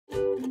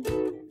Hello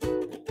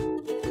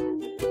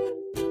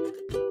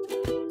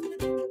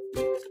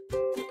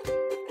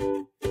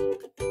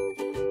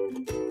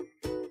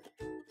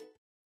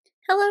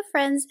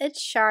friends,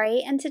 it's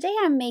Shari, and today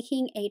I'm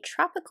making a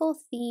tropical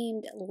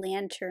themed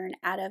lantern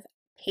out of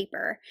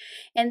paper.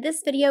 And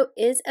this video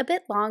is a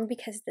bit long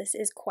because this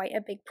is quite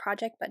a big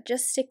project, but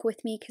just stick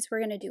with me because we're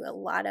going to do a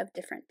lot of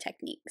different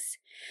techniques.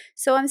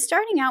 So I'm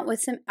starting out with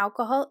some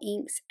alcohol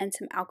inks and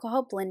some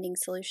alcohol blending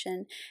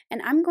solution,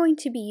 and I'm going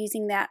to be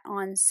using that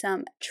on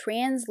some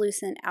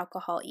translucent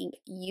alcohol ink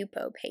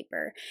Yupo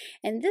paper.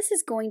 And this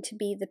is going to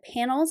be the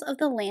panels of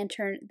the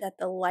lantern that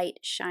the light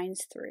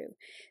shines through.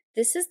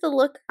 This is the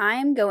look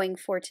I'm going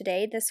for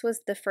today. This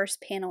was the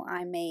first panel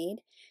I made.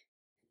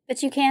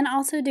 But you can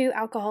also do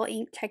alcohol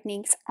ink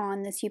techniques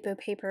on this Yupo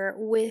paper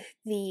with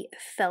the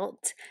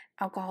felt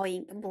alcohol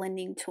ink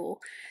blending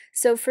tool.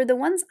 So for the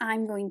ones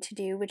I'm going to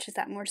do, which is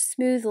that more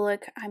smooth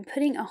look, I'm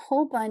putting a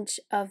whole bunch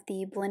of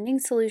the blending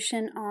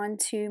solution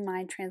onto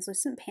my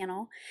translucent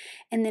panel.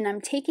 And then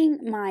I'm taking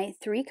my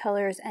 3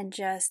 colors and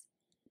just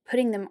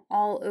putting them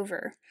all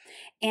over.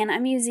 And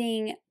I'm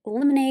using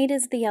Lemonade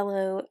is the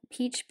yellow,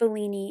 Peach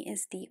Bellini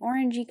is the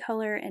orangey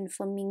color, and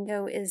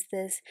Flamingo is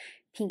this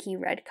pinky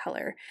red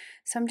color.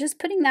 So I'm just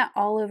putting that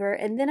all over,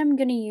 and then I'm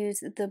going to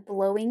use the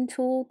blowing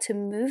tool to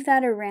move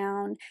that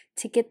around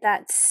to get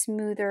that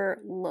smoother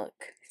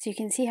look. So you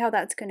can see how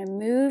that's going to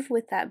move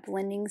with that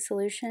blending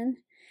solution.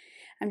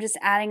 I'm just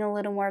adding a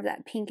little more of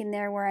that pink in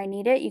there where I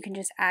need it. You can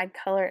just add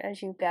color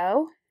as you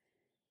go.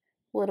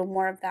 A little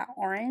more of that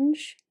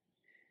orange.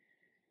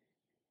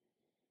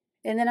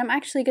 And then I'm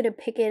actually going to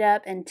pick it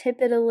up and tip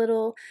it a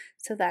little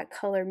so that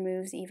color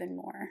moves even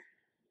more.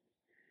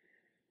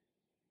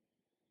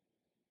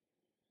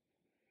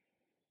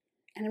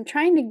 And I'm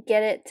trying to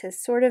get it to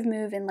sort of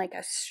move in like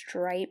a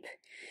stripe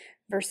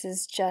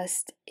versus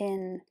just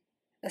in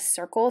a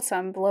circle. So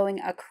I'm blowing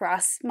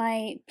across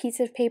my piece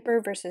of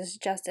paper versus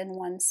just in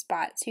one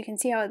spot. So you can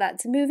see how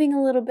that's moving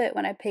a little bit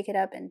when I pick it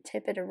up and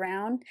tip it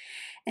around.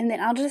 And then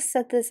I'll just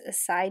set this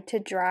aside to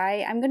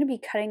dry. I'm going to be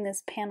cutting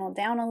this panel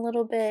down a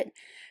little bit,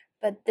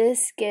 but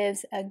this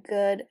gives a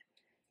good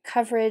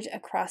coverage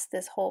across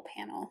this whole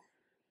panel.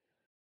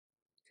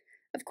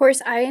 Of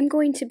course, I am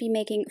going to be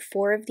making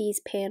 4 of these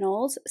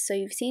panels, so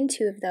you've seen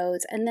 2 of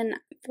those, and then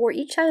for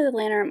each side of the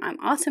lantern, I'm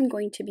also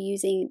going to be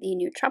using the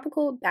new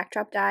tropical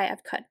backdrop die.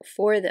 I've cut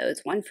 4 of those,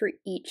 1 for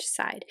each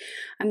side.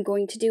 I'm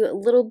going to do a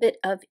little bit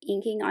of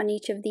inking on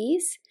each of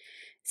these.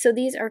 So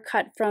these are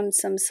cut from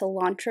some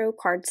Cilantro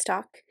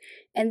cardstock,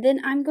 and then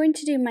I'm going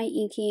to do my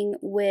inking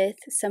with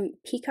some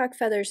Peacock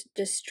Feathers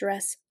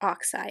Distress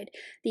Oxide.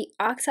 The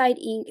Oxide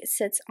ink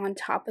sits on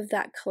top of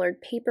that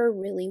colored paper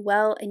really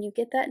well, and you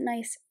get that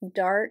nice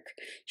dark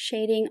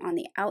shading on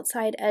the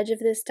outside edge of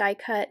this die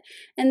cut,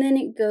 and then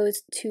it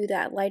goes to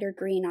that lighter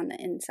green on the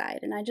inside.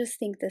 And I just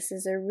think this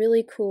is a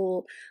really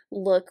cool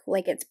look,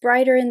 like it's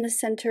brighter in the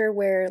center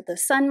where the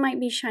sun might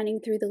be shining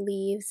through the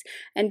leaves,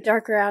 and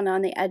darker out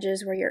on the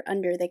edges where you're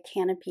under the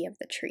canopy of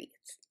the trees.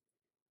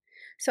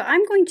 So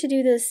I'm going to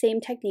do the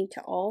same technique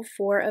to all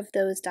 4 of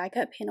those die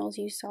cut panels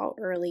you saw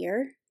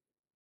earlier.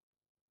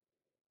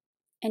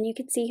 And you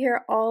can see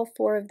here all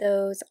 4 of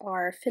those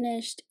are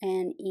finished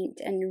and inked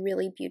and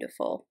really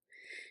beautiful.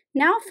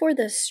 Now for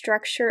the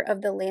structure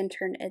of the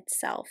lantern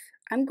itself.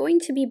 I'm going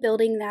to be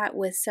building that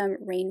with some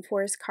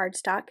rainforest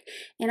cardstock,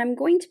 and I'm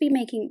going to be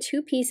making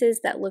 2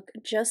 pieces that look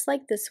just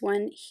like this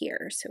one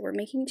here. So we're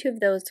making 2 of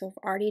those, so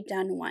I've already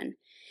done 1.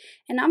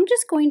 And I'm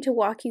just going to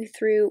walk you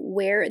through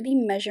where the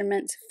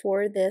measurements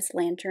for this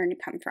lantern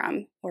come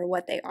from, or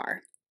what they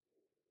are.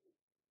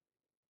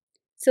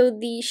 So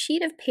the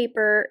sheet of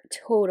paper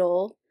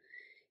total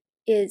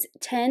is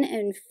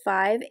 10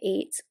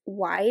 5/8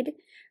 wide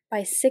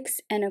by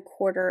 6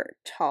 1/4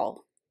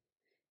 tall.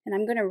 And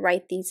I'm going to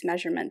write these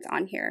measurements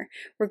on here.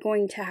 We're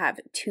going to have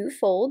 2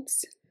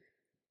 folds,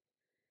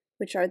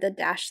 which are the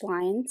dashed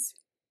lines.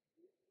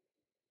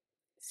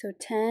 So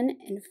 10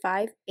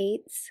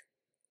 5/8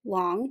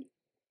 long.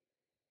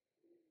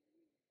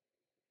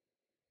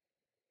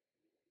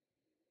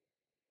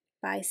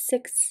 By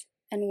 6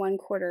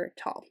 1/4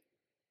 tall.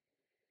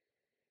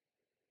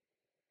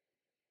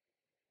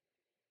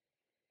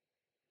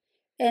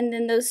 And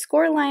then those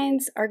score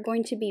lines are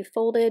going to be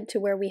folded to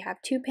where we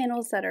have 2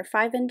 panels that are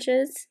 5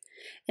 inches,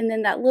 and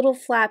then that little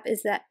flap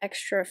is that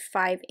extra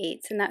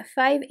 5/8, and that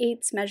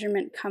 5/8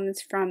 measurement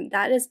comes from,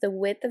 that is the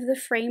width of the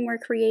frame we're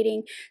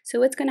creating,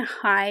 so it's going to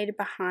hide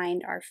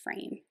behind our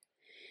frame.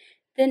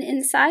 Then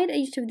inside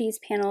each of these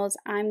panels,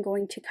 I'm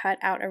going to cut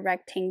out a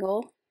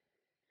rectangle,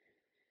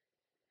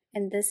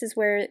 and this is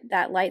where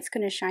that light's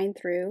going to shine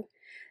through.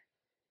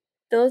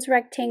 Those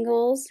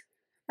rectangles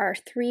are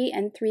 3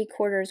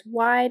 3/4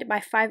 wide by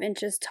 5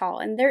 inches tall,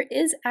 and there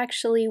is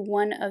actually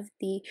one of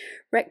the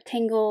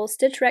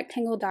stitch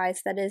rectangle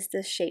dies that is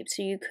this shape,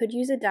 so you could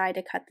use a die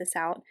to cut this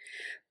out,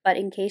 but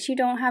in case you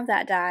don't have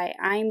that die,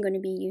 I'm going to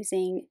be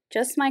using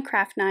just my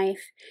craft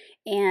knife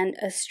and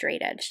a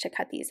straight edge to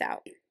cut these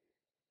out.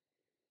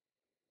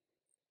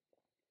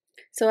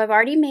 So I've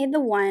already made the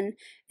one,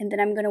 and then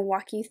I'm going to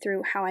walk you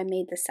through how I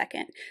made the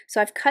second.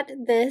 So I've cut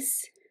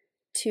this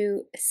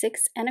to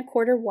 6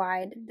 1/4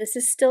 wide. This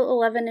is still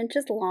 11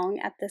 inches long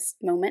at this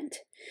moment.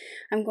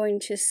 I'm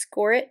going to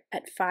score it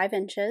at 5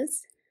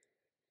 inches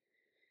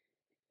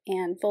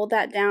and fold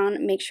that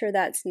down. Make sure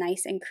that's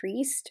nice and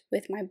creased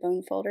with my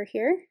bone folder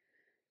here.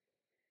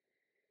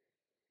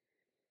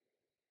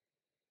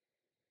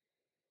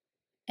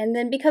 And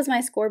then because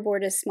my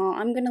scoreboard is small,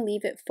 I'm going to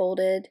leave it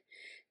folded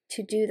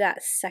to do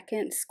that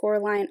second score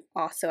line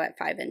also at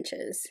 5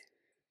 inches.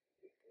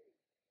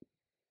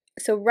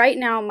 So right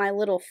now my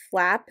little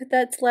flap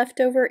that's left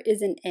over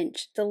is 1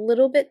 inch. It's a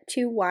little bit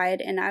too wide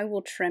and I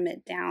will trim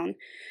it down.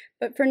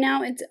 But for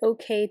now it's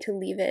okay to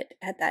leave it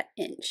at that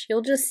inch.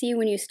 You'll just see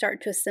when you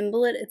start to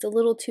assemble it, it's a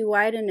little too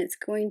wide and it's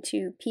going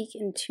to peek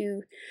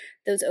into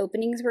those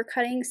openings we're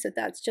cutting. So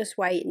that's just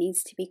why it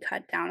needs to be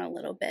cut down a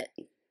little bit.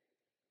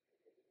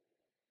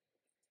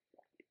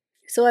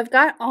 So I've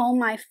got all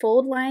my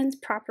fold lines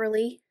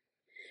properly.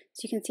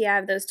 So you can see I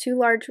have those 2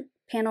 large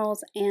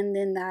panels and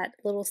then that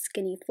little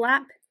skinny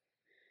flap.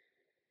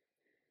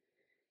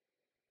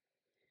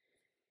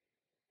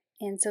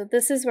 And so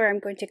this is where I'm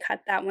going to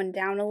cut that one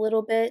down a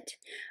little bit.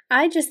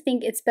 I just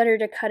think it's better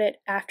to cut it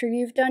after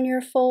you've done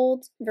your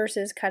folds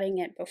versus cutting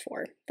it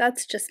before.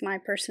 That's just my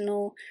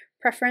personal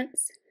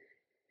preference.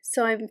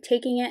 So I'm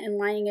taking it and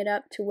lining it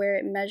up to where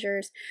it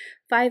measures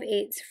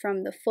 5/8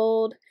 from the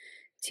fold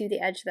to the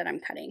edge that I'm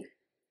cutting.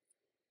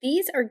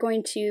 These are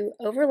going to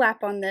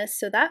overlap on this,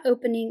 so that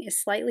opening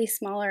is slightly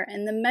smaller,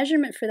 and the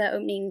measurement for that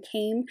opening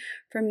came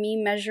from me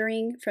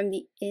measuring from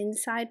the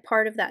inside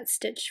part of that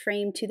stitch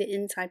frame to the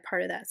inside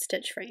part of that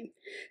stitch frame.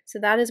 So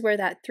that is where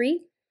that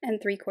 3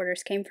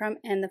 3/4 came from,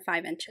 and the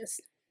 5 inches.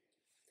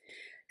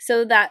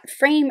 So that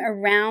frame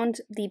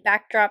around the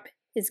backdrop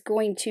is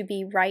going to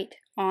be right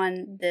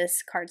on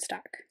this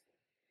cardstock.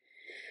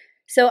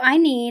 So I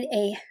need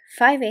a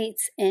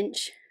 5/8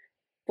 inch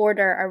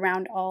border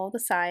around all the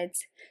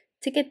sides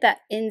to get that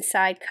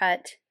inside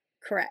cut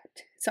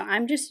correct. So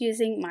I'm just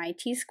using my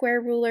T-square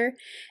ruler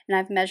and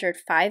I've measured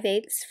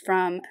 5/8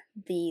 from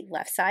the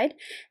left side,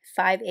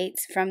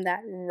 5/8 from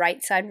that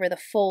right side where the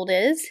fold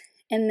is,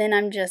 and then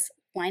I'm just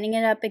lining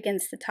it up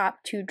against the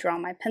top to draw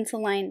my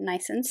pencil line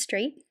nice and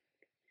straight.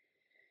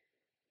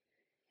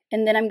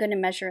 And then I'm going to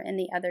measure in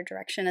the other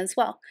direction as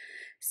well.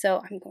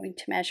 So I'm going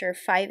to measure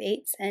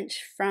 5/8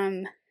 inch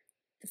from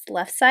the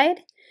left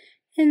side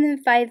and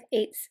then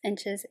 5/8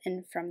 inches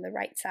in from the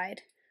right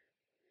side.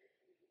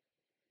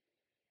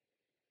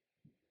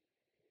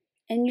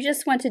 And you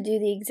just want to do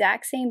the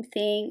exact same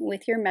thing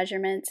with your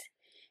measurements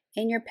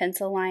and your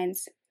pencil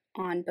lines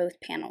on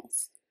both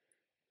panels.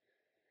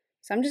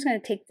 So I'm just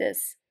going to take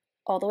this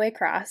all the way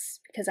across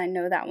because I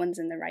know that one's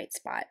in the right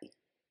spot.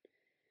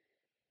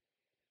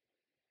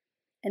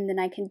 And then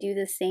I can do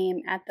the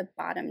same at the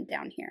bottom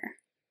down here.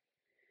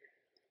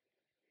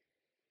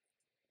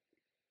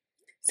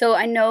 So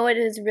I know it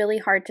is really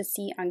hard to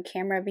see on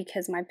camera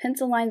because my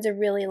pencil lines are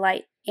really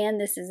light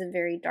and this is a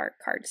very dark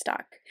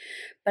cardstock.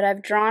 But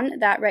I've drawn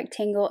that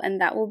rectangle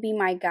and that will be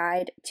my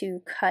guide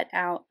to cut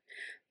out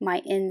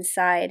my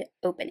inside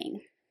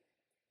opening.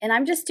 And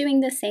I'm just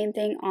doing the same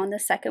thing on the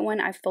second one.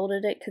 I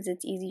folded it because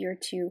it's easier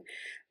to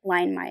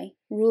line my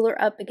ruler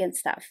up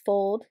against that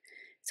fold.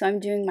 So I'm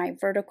doing my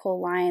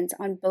vertical lines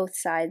on both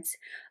sides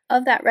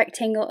of that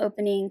rectangle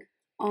opening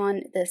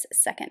on this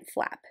second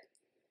flap.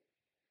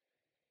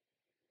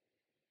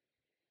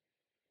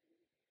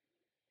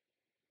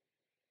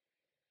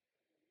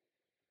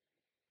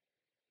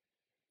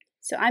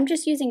 So I'm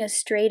just using a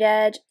straight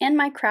edge and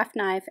my craft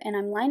knife and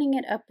I'm lining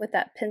it up with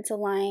that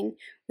pencil line,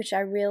 which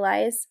I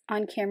realize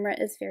on camera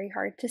is very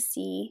hard to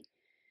see.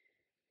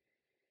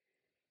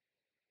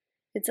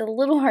 It's a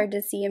little hard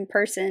to see in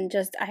person,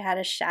 just I had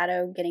a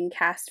shadow getting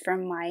cast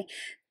from my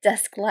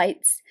desk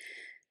lights.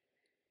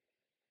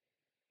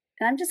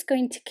 And I'm just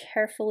going to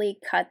carefully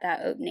cut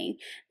that opening.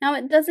 Now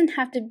it doesn't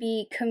have to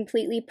be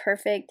completely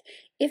perfect.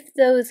 If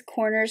those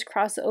corners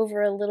cross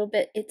over a little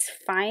bit, it's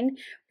fine.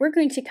 We're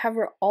going to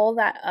cover all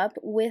that up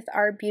with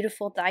our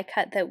beautiful die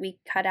cut that we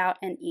cut out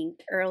and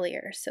inked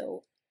earlier.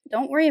 So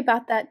don't worry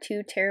about that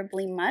too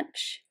terribly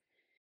much.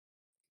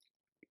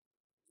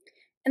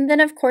 And then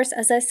of course,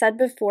 as I said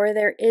before,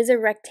 there is a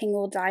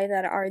rectangle die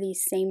that are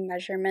these same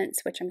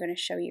measurements, which I'm going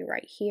to show you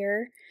right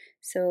here.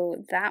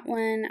 So that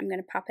one, I'm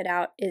going to pop it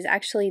out, is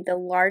actually the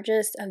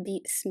largest of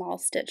the small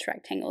stitch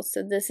rectangles.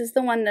 So this is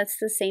the one that's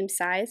the same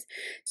size.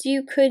 So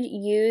you could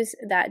use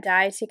that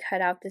die to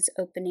cut out this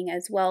opening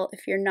as well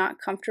if you're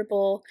not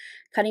comfortable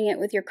cutting it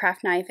with your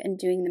craft knife and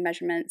doing the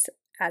measurements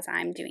as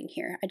I'm doing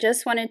here. I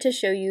just wanted to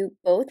show you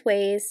both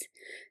ways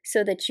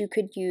so that you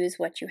could use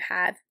what you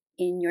have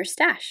in your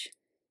stash.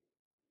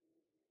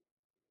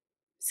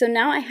 So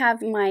now I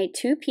have my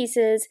 2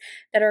 pieces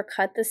that are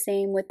cut the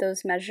same with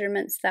those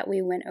measurements that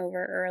we went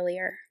over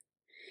earlier.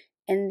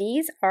 And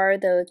these are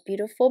those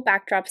beautiful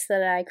backdrops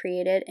that I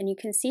created, and you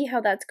can see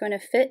how that's going to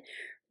fit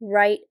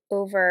right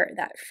over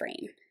that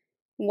frame.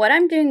 What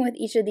I'm doing with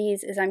each of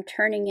these is I'm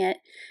turning it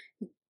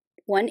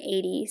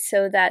 180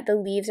 so that the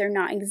leaves are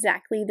not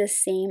exactly the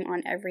same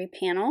on every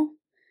panel.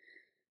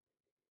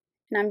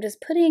 And I'm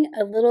just putting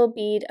a little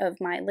bead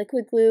of my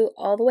liquid glue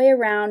all the way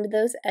around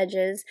those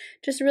edges,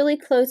 just really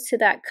close to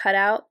that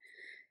cutout,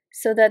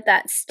 so that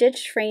that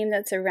stitched frame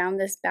that's around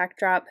this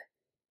backdrop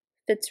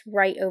fits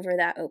right over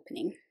that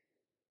opening.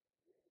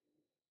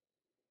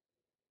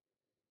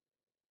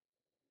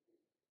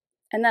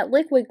 And that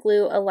liquid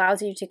glue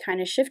allows you to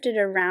kind of shift it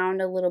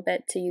around a little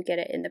bit till you get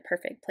it in the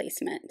perfect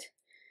placement.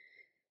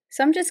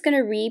 So I'm just going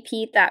to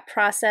repeat that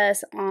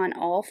process on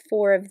all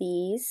 4 of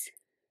these.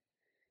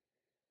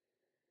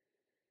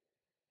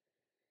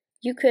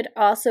 You could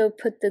also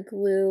put the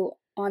glue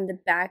on the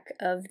back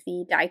of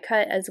the die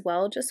cut as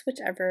well, just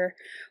whichever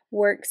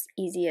works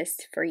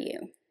easiest for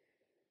you.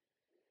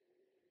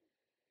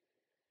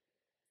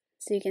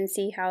 So you can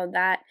see how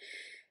that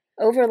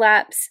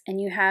overlaps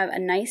and you have a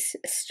nice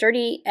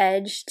sturdy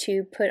edge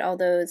to put all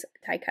those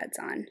die cuts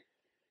on.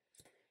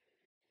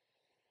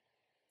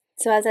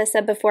 So as I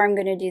said before, I'm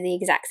going to do the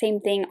exact same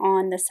thing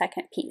on the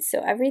second piece.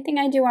 So everything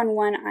I do on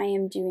one, I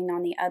am doing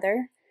on the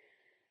other.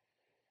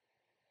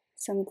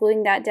 So I'm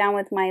gluing that down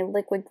with my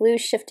liquid glue,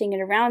 shifting it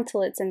around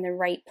till it's in the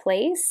right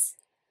place.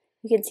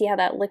 You can see how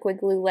that liquid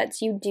glue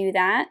lets you do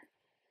that.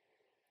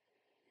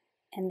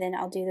 And then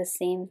I'll do the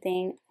same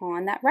thing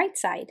on that right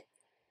side.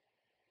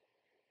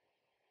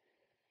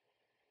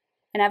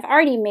 And I've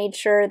already made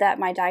sure that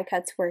my die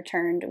cuts were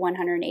turned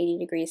 180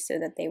 degrees so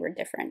that they were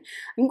different.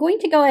 I'm going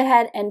to go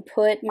ahead and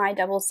put my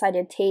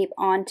double-sided tape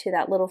onto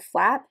that little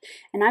flap,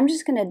 and I'm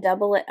just going to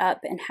double it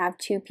up and have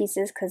 2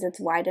 pieces because it's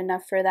wide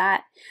enough for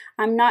that.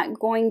 I'm not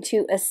going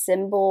to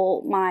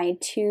assemble my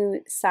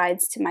 2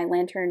 sides to my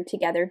lantern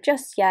together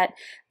just yet,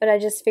 but I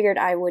just figured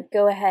I would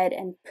go ahead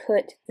and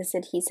put this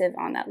adhesive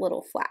on that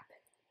little flap.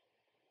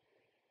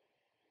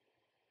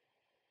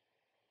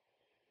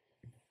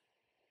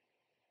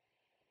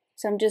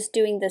 So I'm just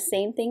doing the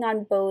same thing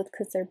on both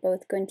because they're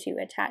both going to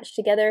attach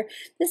together.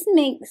 This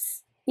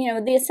makes,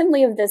 the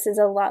assembly of this is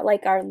a lot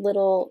like our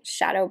little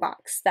shadow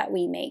box that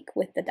we make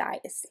with the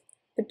dies,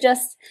 but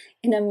just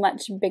in a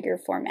much bigger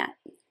format.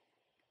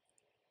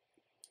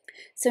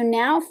 So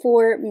now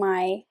for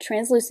my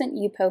translucent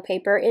Yupo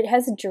paper, it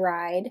has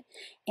dried,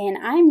 and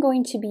I'm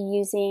going to be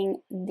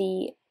using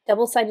the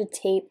double-sided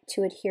tape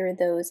to adhere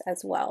those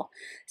as well.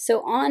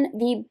 So on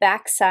the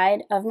back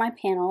side of my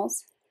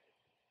panels,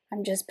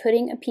 I'm just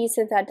putting a piece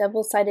of that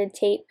double-sided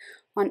tape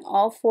on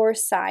all 4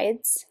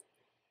 sides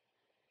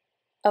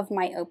of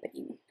my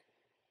opening.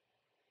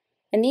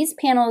 And these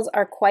panels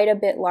are quite a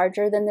bit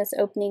larger than this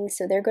opening,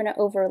 so they're going to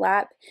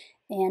overlap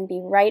and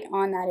be right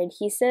on that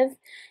adhesive.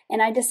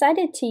 And I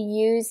decided to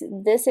use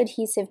this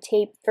adhesive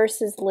tape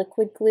versus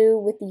liquid glue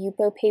with the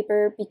Yupo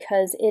paper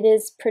because it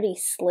is pretty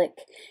slick,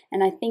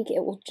 and I think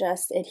it will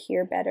just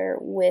adhere better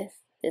with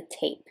the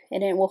tape,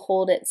 and it will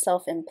hold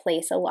itself in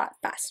place a lot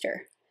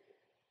faster.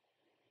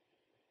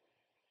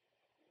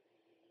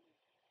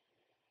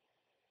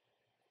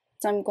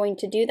 So I'm going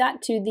to do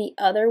that to the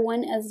other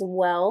one as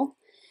well.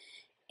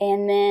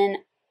 And then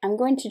I'm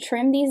going to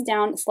trim these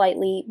down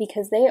slightly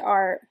because they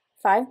are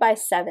 5 by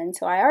 7.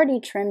 So I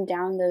already trimmed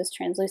down those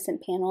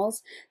translucent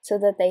panels so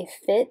that they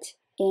fit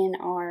in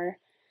our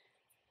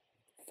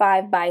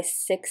 5 by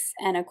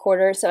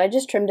 6¼ So I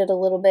just trimmed it a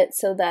little bit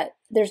so that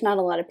there's not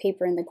a lot of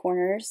paper in the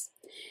corners.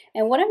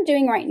 And what I'm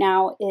doing right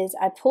now is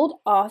I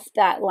pulled off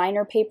that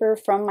liner paper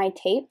from my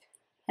tape,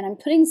 and I'm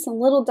putting some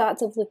little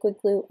dots of liquid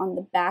glue on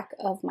the back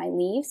of my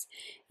leaves.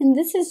 And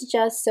this is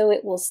just so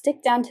it will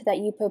stick down to that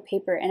Yupo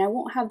paper and I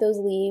won't have those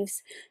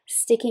leaves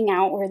sticking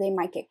out where they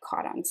might get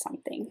caught on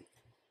something.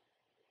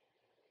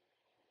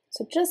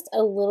 So just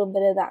a little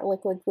bit of that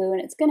liquid glue,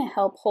 and it's going to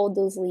help hold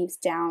those leaves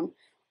down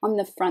on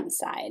the front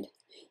side.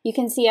 You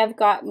can see I've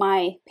got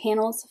my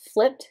panels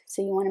flipped,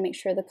 so you want to make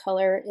sure the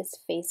color is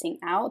facing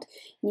out.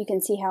 And you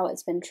can see how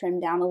it's been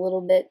trimmed down a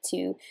little bit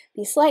to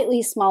be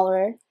slightly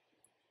smaller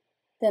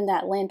than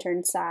that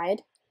lantern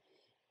side.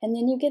 And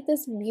then you get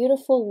this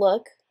beautiful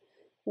look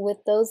with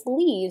those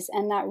leaves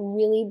and that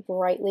really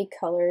brightly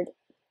colored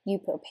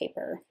Yupo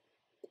paper.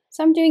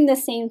 So I'm doing the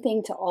same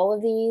thing to all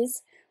of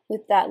these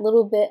with that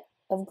little bit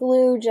of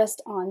glue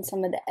just on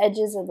some of the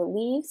edges of the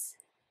leaves.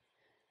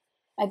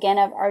 Again,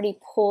 I've already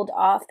pulled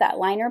off that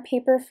liner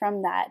paper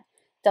from that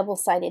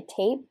double-sided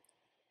tape.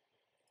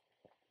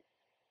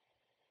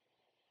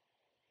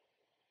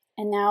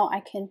 And now I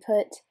can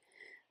put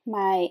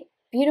my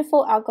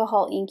beautiful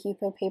alcohol ink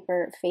Yupo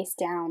paper face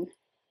down.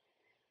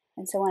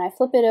 And so when I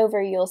flip it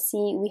over, you'll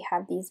see we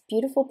have these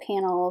beautiful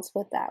panels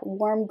with that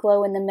warm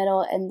glow in the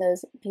middle and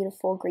those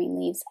beautiful green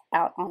leaves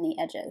out on the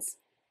edges.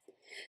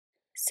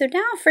 So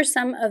now for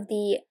some of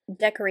the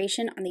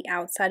decoration on the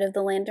outside of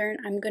the lantern,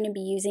 I'm going to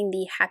be using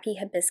the Happy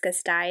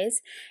Hibiscus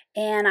dies,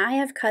 and I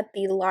have cut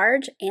the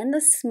large and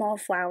the small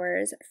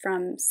flowers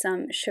from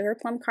some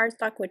Sugarplum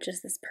Cardstock, which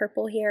is this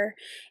purple here,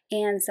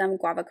 and some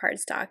Guava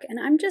Cardstock, and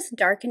I'm just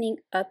darkening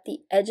up the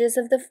edges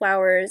of the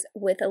flowers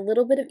with a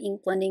little bit of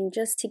ink blending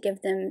just to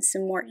give them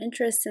some more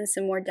interest and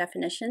some more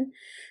definition.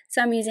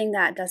 So I'm using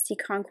that Dusty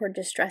Concord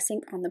Distress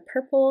ink on the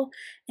purple,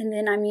 and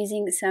then I'm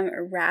using some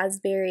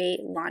raspberry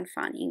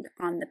lawnfawn ink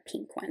on the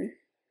pink one.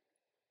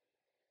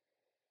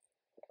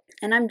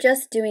 And I'm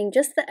just doing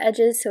just the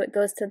edges so it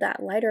goes to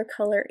that lighter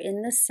color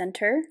in the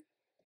center.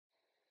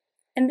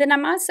 And then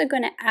I'm also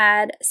going to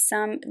add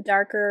some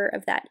darker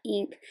of that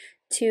ink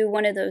to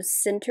one of those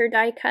center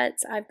die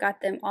cuts. I've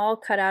got them all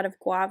cut out of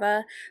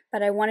guava,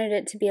 but I wanted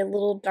it to be a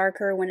little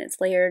darker when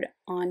it's layered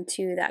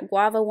onto that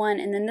guava one.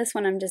 And then this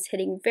one I'm just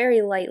hitting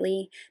very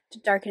lightly to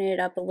darken it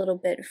up a little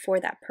bit for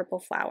that purple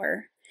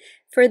flower.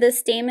 For the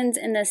stamens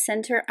in the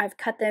center, I've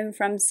cut them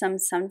from some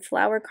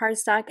sunflower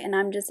cardstock, and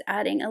I'm just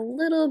adding a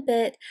little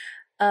bit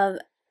of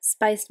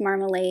spiced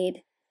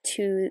marmalade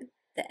to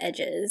the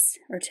edges,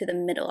 or to the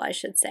middle I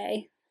should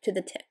say, to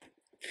the tip.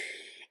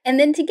 And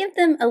then to give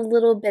them a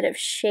little bit of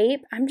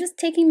shape, I'm just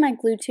taking my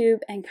glue tube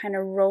and kind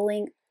of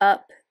rolling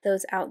up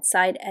those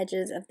outside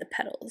edges of the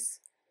petals.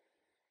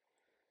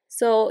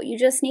 So you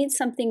just need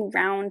something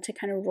round to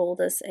kind of roll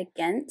this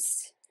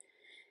against,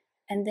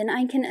 and then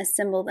I can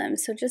assemble them.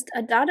 So just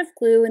a dot of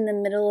glue in the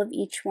middle of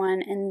each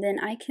one, and then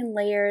I can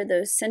layer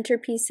those center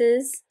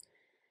pieces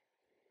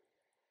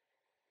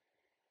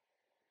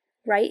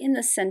right in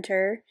the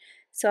center.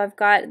 So I've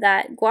got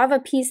that guava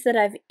piece that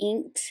I've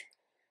inked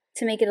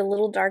to make it a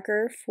little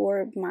darker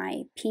for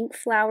my pink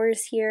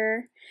flowers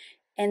here.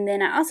 And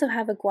then I also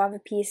have a guava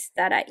piece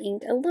that I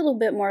inked a little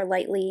bit more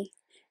lightly,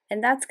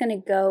 and that's going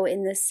to go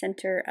in the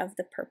center of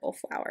the purple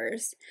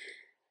flowers.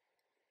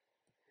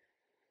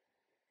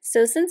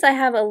 So since I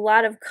have a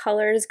lot of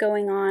colors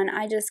going on,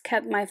 I just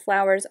kept my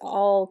flowers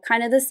all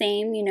kind of the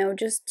same, you know,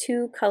 just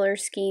two color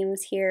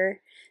schemes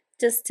here,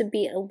 just to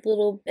be a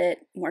little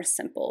bit more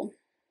simple.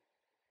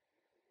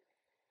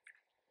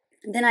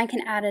 Then I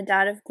can add a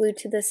dot of glue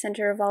to the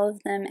center of all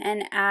of them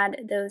and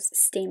add those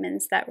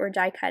stamens that were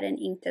die cut and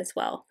inked as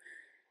well.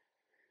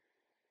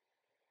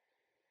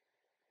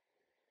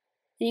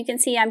 And you can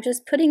see I'm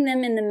just putting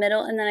them in the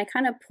middle, and then I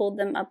kind of pulled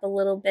them up a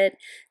little bit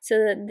so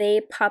that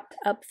they popped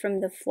up from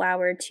the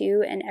flower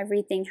too, and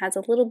everything has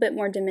a little bit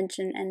more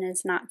dimension and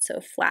is not so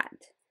flat.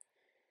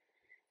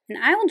 And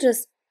I'll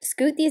just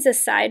scoot these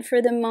aside for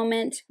the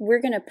moment.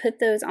 We're going to put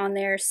those on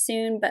there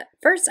soon, but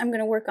first I'm going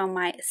to work on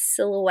my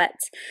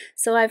silhouettes.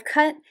 So I've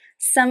cut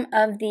some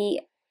of the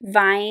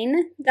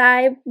vine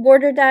die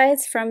border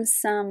dies from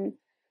some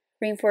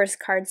rainforest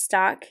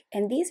cardstock,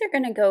 and these are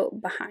going to go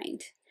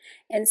behind.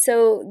 And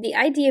so the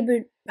idea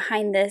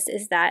behind this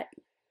is that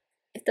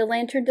if the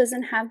lantern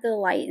doesn't have the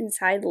light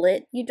inside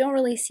lit, you don't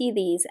really see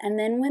these, and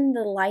then when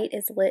the light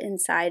is lit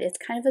inside, it's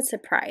kind of a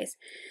surprise.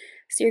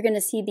 So you're going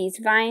to see these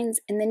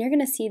vines, and then you're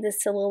going to see the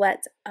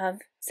silhouettes of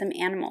some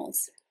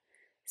animals.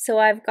 So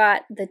I've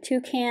got the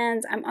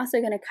toucans. I'm also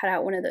going to cut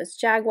out one of those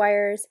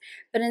jaguars,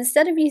 but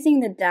instead of using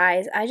the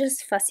dies, I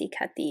just fussy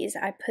cut these.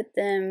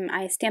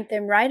 I stamped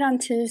them right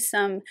onto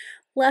some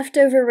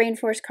leftover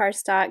rainforest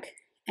cardstock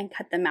and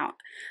cut them out.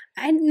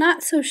 I'm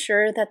not so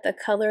sure that the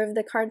color of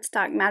the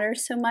cardstock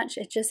matters so much.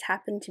 It just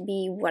happened to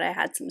be what I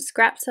had some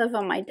scraps of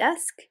on my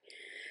desk,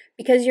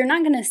 because you're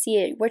not going to see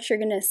it. What you're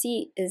going to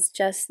see is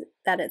just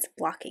that it's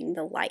blocking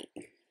the light.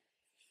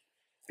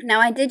 Now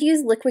I did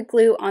use liquid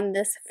glue on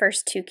this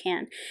first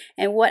toucan,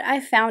 and what I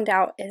found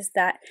out is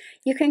that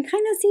you can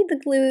kind of see the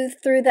glue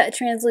through that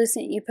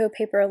translucent Yupo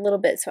paper a little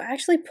bit, so I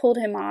actually pulled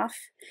him off.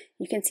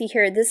 You can see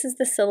here, this is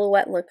the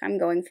silhouette look I'm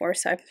going for,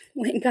 so I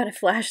went and got a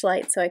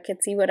flashlight so I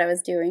could see what I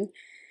was doing.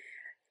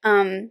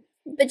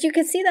 But you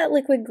can see that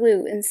liquid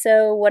glue, and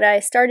so what I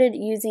started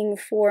using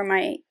for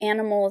my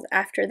animals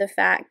after the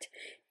fact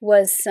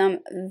was some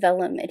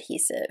vellum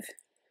adhesive.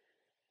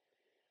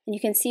 And you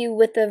can see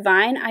with the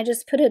vine, I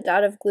just put a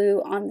dot of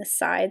glue on the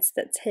sides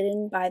that's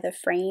hidden by the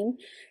frame.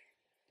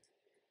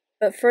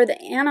 But for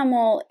the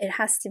animal, it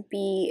has to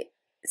be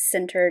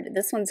centered.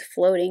 This one's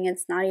floating,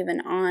 it's not even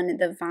on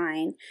the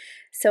vine.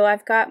 So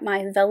I've got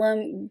my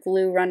vellum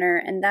glue runner,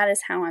 and that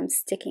is how I'm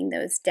sticking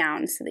those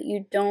down so that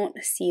you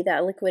don't see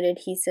that liquid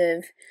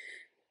adhesive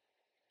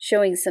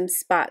showing some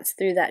spots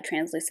through that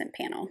translucent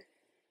panel.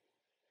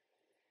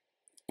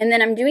 And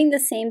then I'm doing the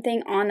same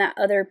thing on that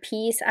other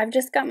piece. I've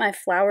just got my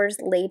flowers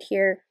laid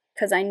here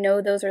because I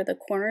know those are the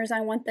corners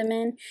I want them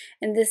in,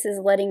 and this is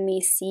letting me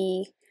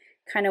see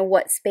kind of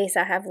what space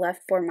I have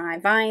left for my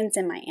vines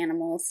and my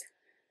animals.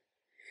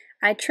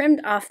 I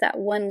trimmed off that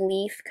one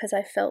leaf because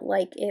I felt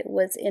like it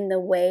was in the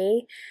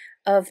way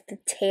of the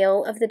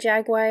tail of the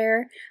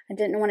jaguar. I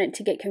didn't want it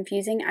to get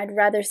confusing. I'd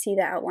rather see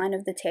the outline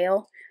of the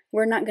tail.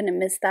 We're not going to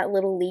miss that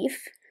little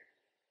leaf.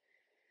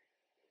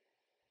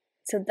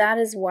 So that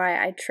is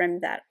why I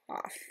trimmed that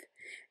off.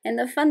 And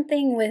the fun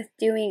thing with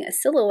doing a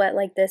silhouette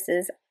like this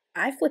is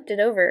I flipped it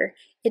over.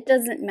 It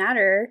doesn't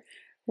matter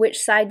which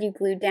side you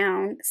glue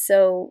down,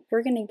 so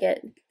we're going to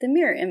get the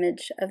mirror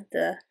image of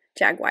the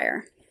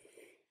jaguar.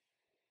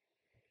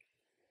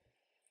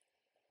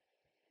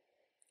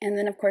 And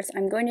then of course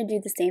I'm going to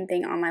do the same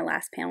thing on my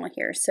last panel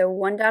here. So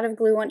 1 dot of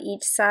glue on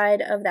each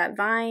side of that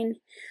vine.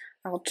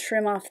 I'll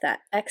trim off that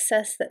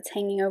excess that's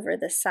hanging over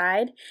the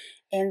side,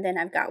 and then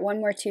I've got 1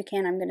 more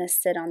toucan I'm going to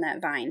sit on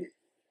that vine.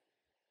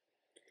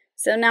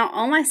 So now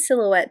all my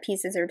silhouette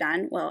pieces are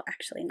done. Well,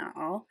 actually not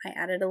all. I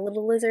added a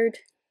little lizard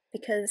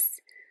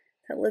because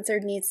that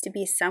lizard needs to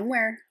be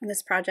somewhere on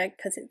this project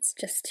because it's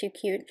just too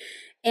cute.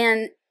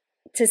 And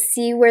to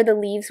see where the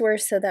leaves were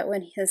so that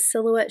when his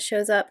silhouette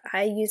shows up,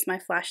 I use my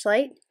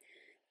flashlight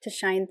to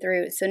shine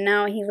through. So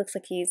now he looks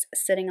like he's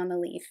sitting on the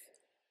leaf.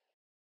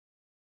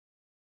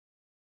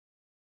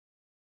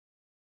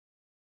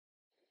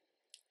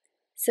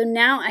 So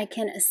now I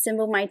can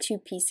assemble my 2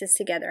 pieces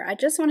together. I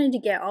just wanted to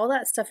get all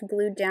that stuff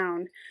glued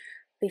down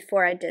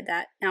before I did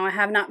that. Now I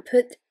have not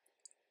put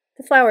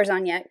the flowers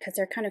on yet because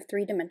they're kind of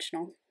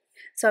 3-dimensional.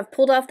 So I've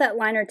pulled off that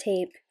liner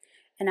tape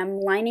and I'm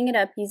lining it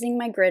up using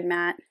my grid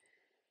mat,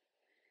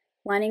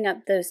 lining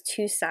up those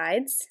 2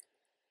 sides,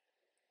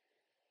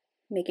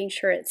 making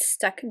sure it's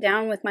stuck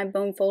down with my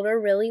bone folder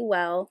really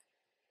well.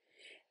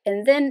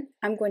 And then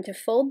I'm going to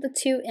fold the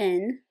 2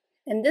 in,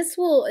 and this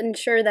will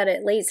ensure that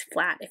it lays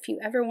flat. If you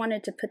ever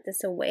wanted to put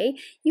this away,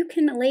 you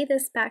can lay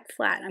this back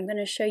flat. I'm going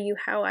to show you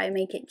how I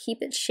make it keep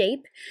its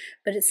shape,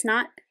 but it's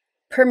not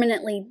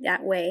permanently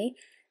that way.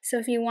 So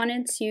if you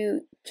wanted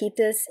to keep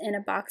this in a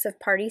box of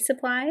party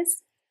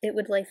supplies, it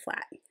would lay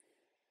flat.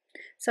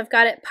 So I've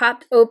got it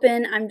popped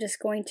open. I'm just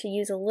going to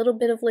use a little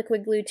bit of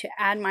liquid glue to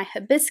add my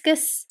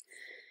hibiscus.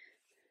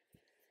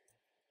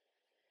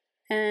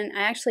 And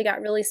I actually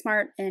got really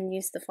smart and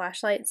used the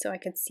flashlight so I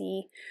could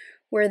see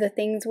where the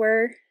things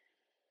were.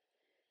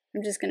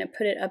 I'm just going to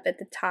put it up at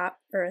the top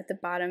or at the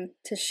bottom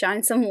to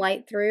shine some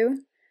light through.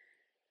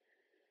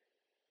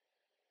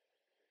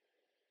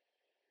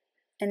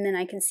 And then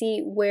I can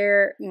see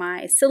where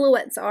my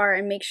silhouettes are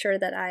and make sure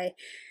that I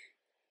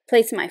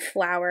place my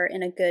flower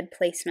in a good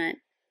placement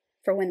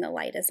for when the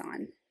light is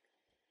on.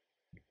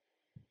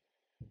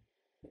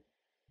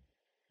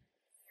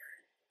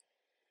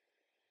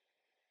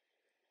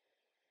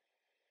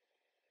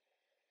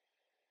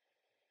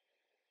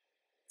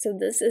 So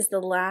this is the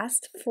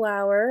last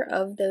flower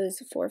of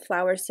those 4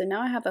 flowers. So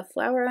now I have a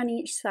flower on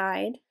each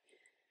side.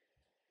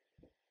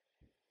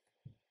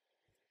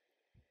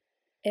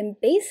 And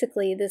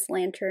basically this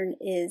lantern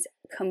is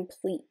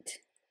complete.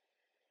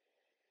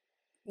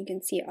 You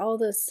can see all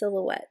those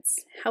silhouettes.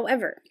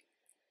 However,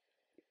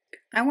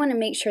 I want to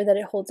make sure that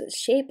it holds its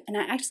shape, and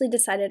I actually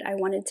decided I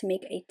wanted to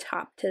make a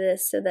top to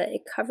this so that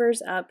it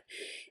covers up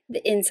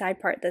the inside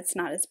part that's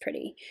not as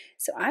pretty.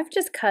 So I've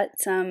just cut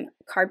some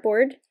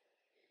cardboard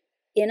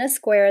in a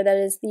square that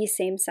is the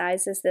same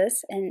size as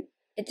this, and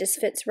it just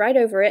fits right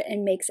over it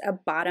and makes a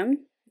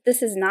bottom.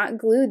 This is not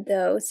glued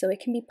though, so it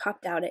can be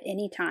popped out at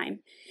any time.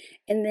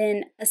 And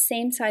then a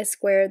same size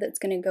square that's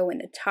going to go in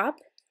the top,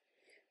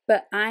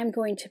 but I'm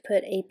going to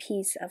put a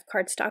piece of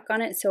cardstock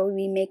on it so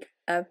we make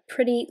a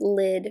pretty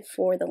lid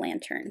for the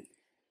lantern.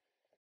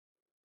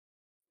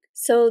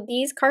 So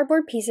these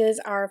cardboard pieces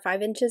are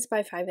 5 inches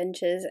by 5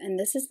 inches, and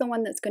this is the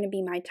one that's going to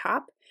be my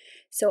top.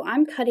 So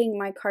I'm cutting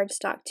my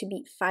cardstock to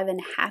be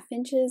 5.5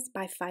 inches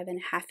by 5.5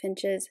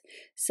 inches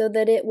so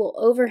that it will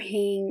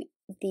overhang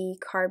the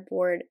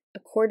cardboard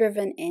 1/4 of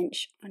an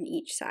inch on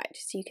each side.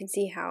 So you can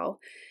see how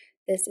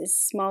this is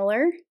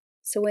smaller.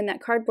 So when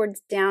that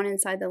cardboard's down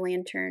inside the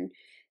lantern,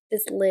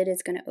 this lid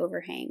is going to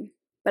overhang.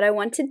 But I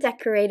want to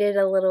decorate it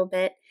a little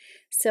bit.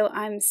 So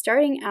I'm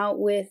starting out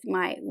with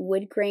my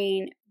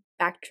Woodgrain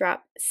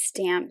Backdrop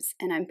stamps,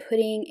 and I'm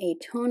putting a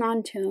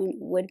tone-on-tone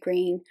wood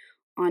grain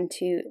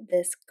onto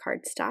this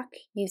cardstock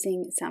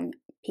using some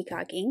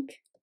peacock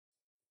ink.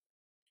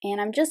 And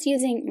I'm just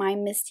using my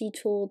MISTI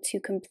tool to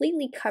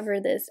completely cover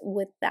this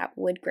with that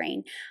wood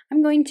grain.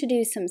 I'm going to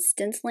do some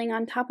stenciling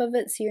on top of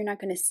it, so you're not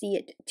going to see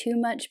it too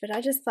much, but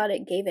I just thought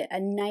it gave it a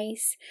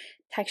nice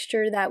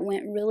texture that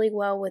went really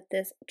well with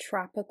this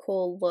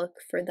tropical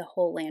look for the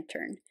whole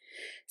lantern.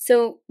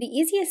 So the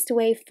easiest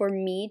way for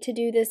me to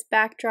do this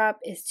backdrop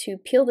is to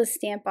peel the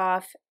stamp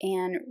off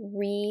and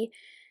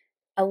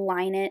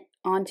realign it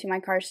onto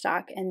my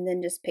cardstock and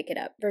then just pick it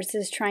up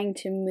versus trying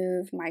to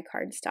move my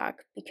cardstock,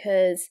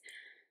 because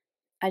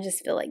I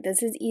just feel like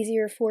this is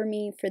easier for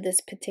me for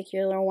this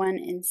particular one,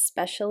 and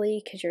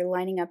especially because you're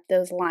lining up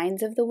those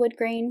lines of the wood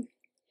grain.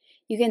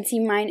 You can see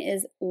mine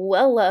is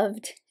well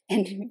loved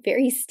and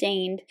very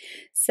stained,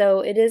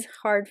 so it is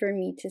hard for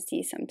me to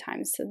see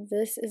sometimes. So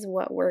this is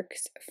what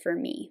works for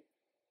me.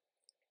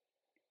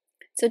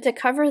 So to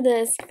cover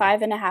this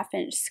 5.5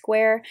 inch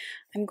square,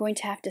 I'm going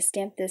to have to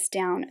stamp this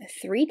down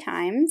 3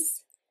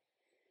 times.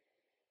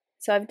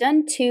 So I've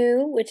done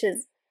 2, which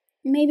is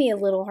maybe a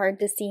little hard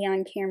to see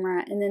on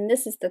camera, and then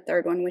this is the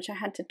 3rd one, which I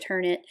had to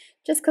turn it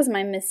just because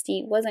my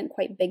MISTI wasn't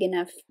quite big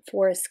enough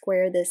for a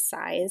square this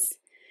size.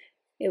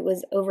 It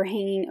was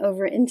overhanging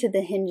over into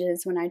the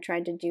hinges when I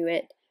tried to do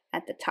it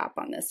at the top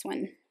on this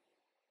one.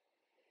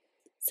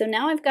 So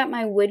now I've got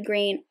my wood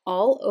grain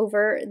all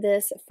over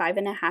this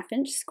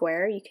 5.5-inch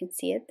square. You can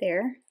see it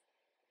there.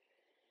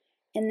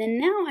 And then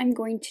now I'm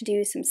going to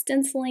do some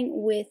stenciling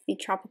with the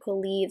Tropical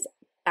Leaves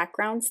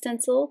background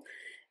stencil.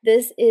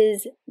 This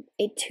is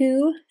a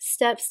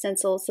 2-step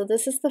stencil, so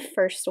this is the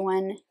first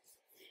one.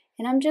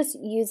 And I'm just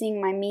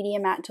using my media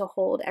mat to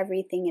hold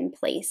everything in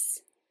place.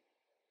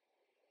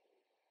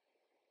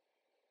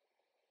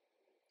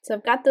 So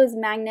I've got those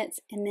magnets,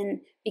 and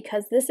then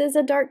because this is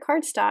a dark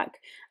cardstock,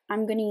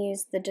 I'm going to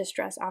use the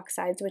Distress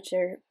Oxides, which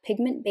are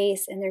pigment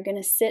based, and they're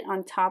going to sit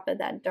on top of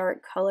that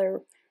dark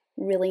color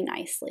really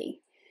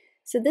nicely.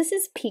 So this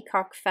is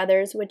Peacock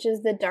Feathers, which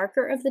is the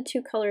darker of the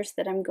 2 colors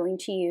that I'm going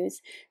to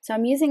use. So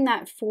I'm using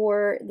that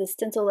for the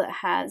stencil that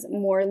has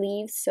more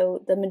leaves,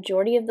 so the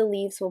majority of the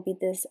leaves will be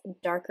this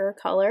darker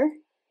color.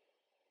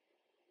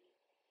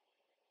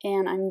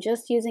 And I'm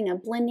just using a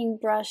blending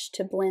brush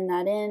to blend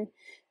that in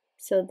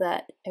so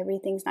that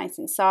everything's nice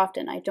and soft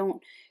and I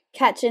don't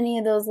catch any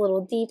of those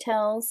little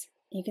details.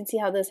 You can see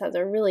how this has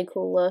a really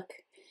cool look.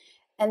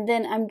 And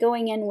then I'm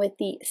going in with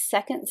the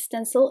second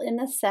stencil in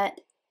the set.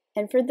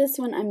 And for this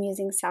one, I'm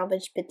using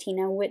Salvage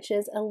Patina, which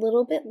is a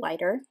little bit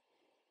lighter.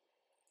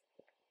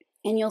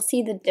 And you'll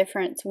see the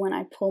difference when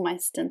I pull my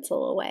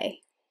stencil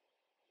away.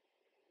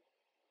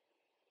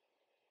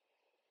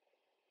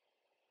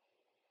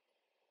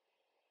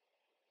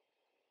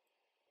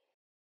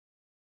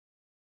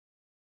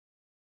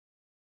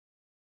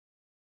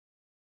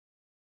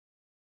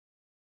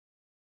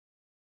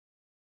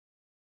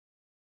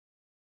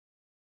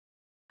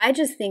 I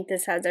just think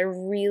this has a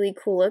really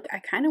cool look. I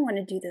kind of want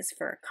to do this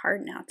for a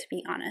card now, to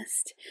be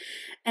honest.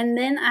 And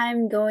then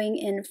I'm going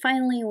in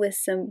finally with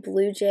some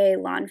Blue Jay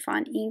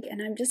lawnfawn ink,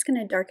 and I'm just going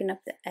to darken up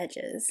the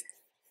edges.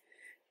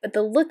 But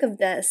the look of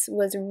this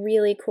was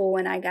really cool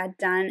when I got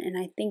done, and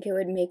I think it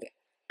would make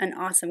an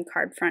awesome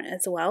card front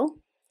as well.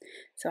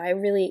 So I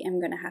really am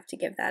going to have to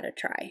give that a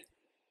try.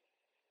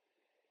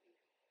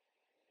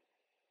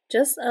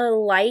 Just a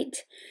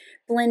light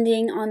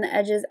blending on the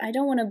edges. I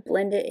don't want to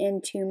blend it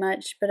in too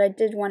much, but I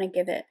did want to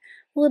give it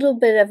a little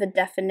bit of a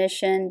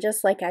definition,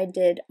 just like I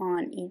did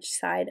on each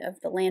side of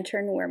the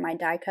lantern where my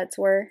die cuts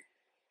were.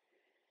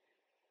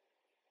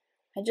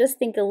 I just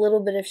think a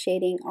little bit of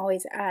shading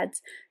always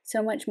adds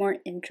so much more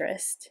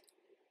interest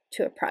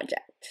to a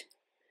project.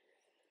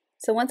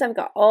 So once I've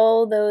got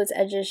all those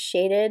edges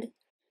shaded,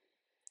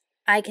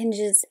 I can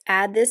just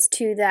add this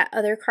to that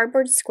other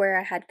cardboard square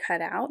I had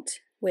cut out,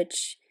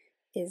 which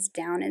is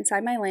down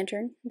inside my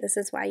lantern. This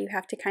is why you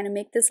have to kind of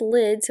make this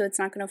lid so it's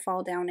not going to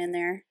fall down in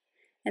there.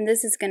 And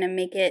this is going to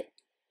make it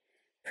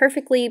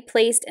perfectly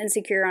placed and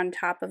secure on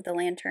top of the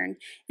lantern.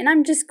 And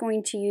I'm just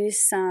going to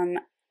use some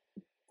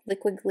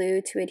liquid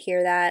glue to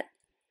adhere that.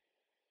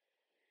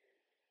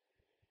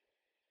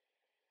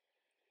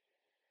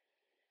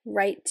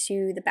 Right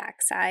to the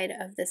back side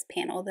of this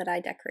panel that I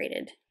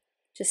decorated.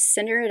 Just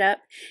center it up,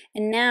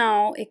 and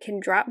now it can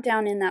drop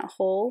down in that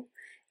hole,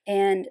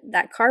 and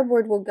that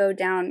cardboard will go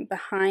down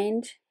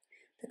behind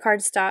the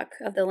cardstock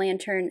of the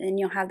lantern, and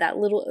you'll have that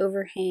little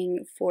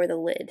overhang for the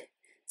lid.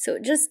 So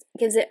it just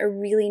gives it a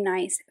really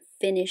nice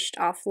finished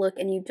off look,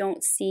 and you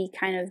don't see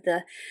kind of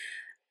the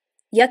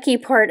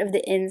yucky part of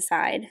the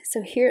inside.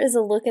 So here is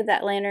a look at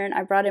that lantern.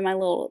 I brought in my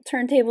little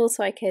turntable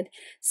so I could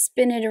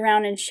spin it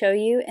around and show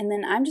you. And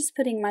then I'm just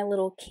putting my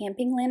little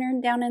camping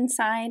lantern down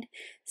inside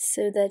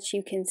so that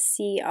you can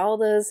see all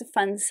those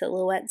fun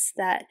silhouettes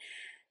that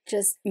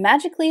just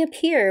magically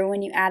appear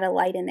when you add a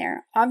light in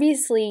there.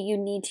 Obviously, you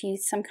need to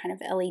use some kind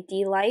of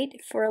LED light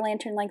for a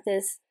lantern like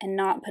this and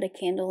not put a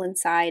candle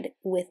inside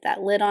with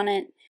that lid on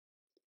it.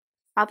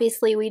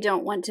 Obviously, we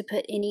don't want to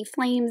put any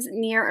flames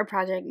near a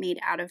project made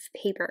out of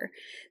paper.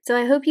 So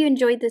I hope you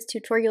enjoyed this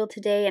tutorial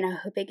today, and I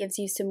hope it gives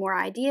you some more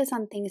ideas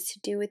on things to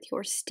do with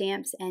your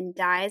stamps and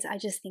dies. I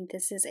just think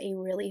this is a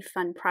really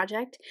fun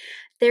project.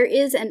 There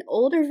is an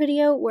older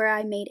video where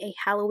I made a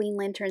Halloween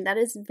lantern that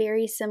is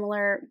very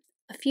similar,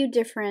 a few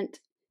different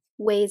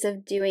ways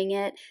of doing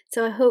it.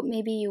 So I hope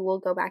maybe you will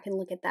go back and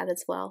look at that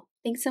as well.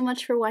 Thanks so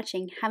much for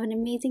watching. Have an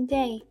amazing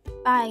day.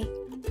 Bye.